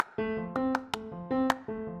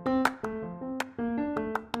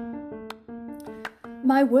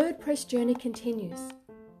my WordPress journey continues.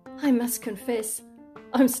 I must confess,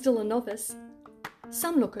 I'm still a novice.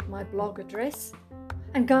 Some look at my blog address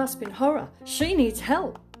and gasp in horror, she needs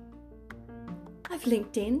help. I've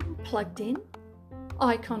linked in, plugged in,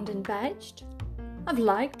 iconed and badged. I've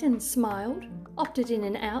liked and smiled, opted in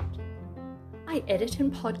and out. I edit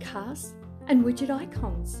and podcast and widget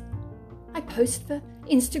icons. I post for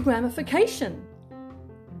Instagramification.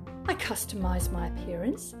 I customise my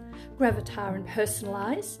appearance, gravatar and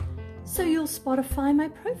personalise, so you'll Spotify my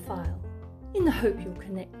profile in the hope you'll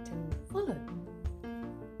connect and follow.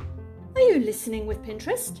 Are you listening with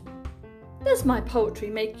Pinterest? Does my poetry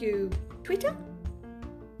make you Twitter?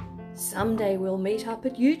 Someday we'll meet up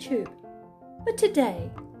at YouTube, but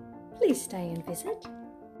today, please stay and visit.